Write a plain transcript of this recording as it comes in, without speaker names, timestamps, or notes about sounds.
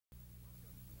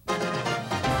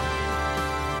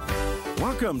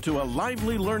Welcome to a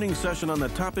lively learning session on the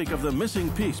topic of the missing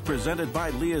piece presented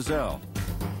by Ezell.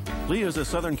 Lee is a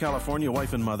Southern California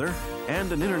wife and mother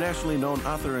and an internationally known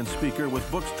author and speaker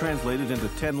with books translated into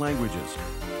 10 languages.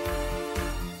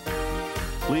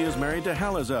 Lee is married to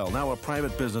Hal Ezell, now a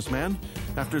private businessman,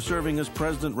 after serving as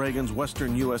President Reagan's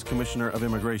Western U.S. Commissioner of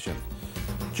Immigration.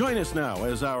 Join us now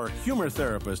as our humor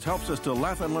therapist helps us to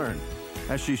laugh and learn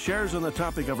as she shares on the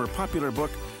topic of her popular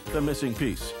book, The Missing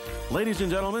Piece. Ladies and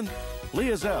gentlemen,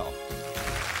 Ezell.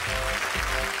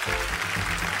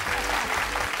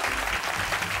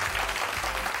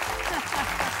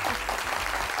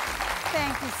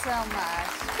 Thank you so much.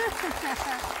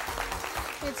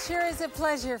 It sure is a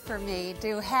pleasure for me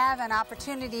to have an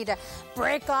opportunity to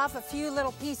break off a few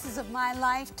little pieces of my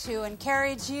life to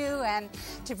encourage you and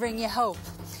to bring you hope.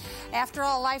 After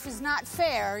all, life is not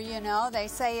fair, you know. They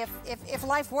say if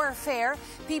life were fair,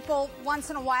 people once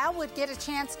in a while would get a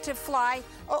chance to fly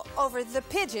over the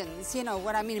pigeons, you know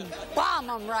what I mean, bomb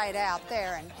them right out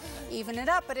there and even it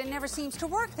up, but it never seems to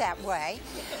work that way.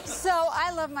 So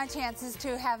I love my chances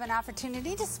to have an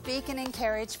opportunity to speak and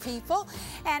encourage people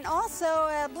and also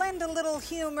blend a little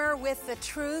humor with the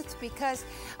truth because,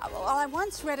 well, I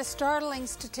once read a startling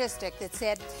statistic that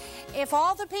said, if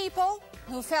all the people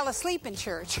who fell asleep in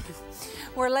church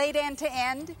were laid end to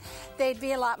end, they'd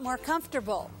be a lot more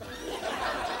comfortable.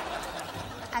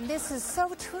 And this is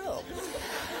so true.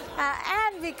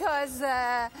 And because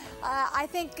I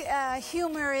think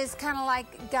humor is kind of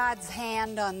like God's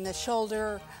hand on the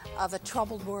shoulder of a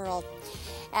troubled world.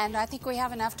 And I think we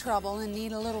have enough trouble and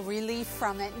need a little relief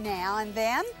from it now and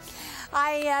then.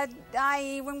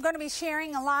 I'm going to be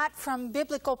sharing a lot from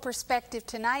biblical perspective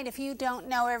tonight. If you don't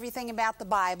know everything about the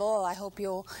Bible, I hope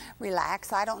you'll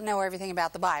relax. I don't know everything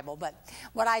about the Bible, but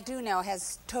what I do know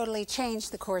has totally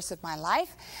changed the course of my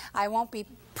life. I won't be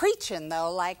preaching,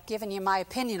 though, like giving you my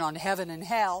opinion on heaven and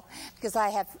hell, because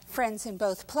I have friends in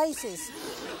both places,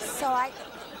 so I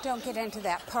don't get into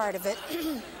that part of it.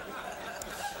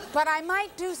 But I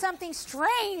might do something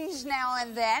strange now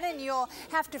and then, and you'll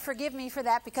have to forgive me for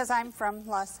that because I'm from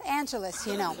Los Angeles,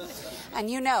 you know. And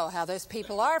you know how those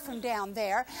people are from down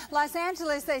there. Los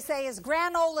Angeles, they say, is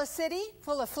granola city,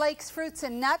 full of flakes, fruits,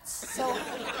 and nuts. So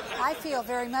I feel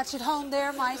very much at home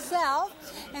there myself.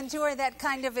 Enjoy that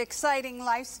kind of exciting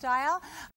lifestyle.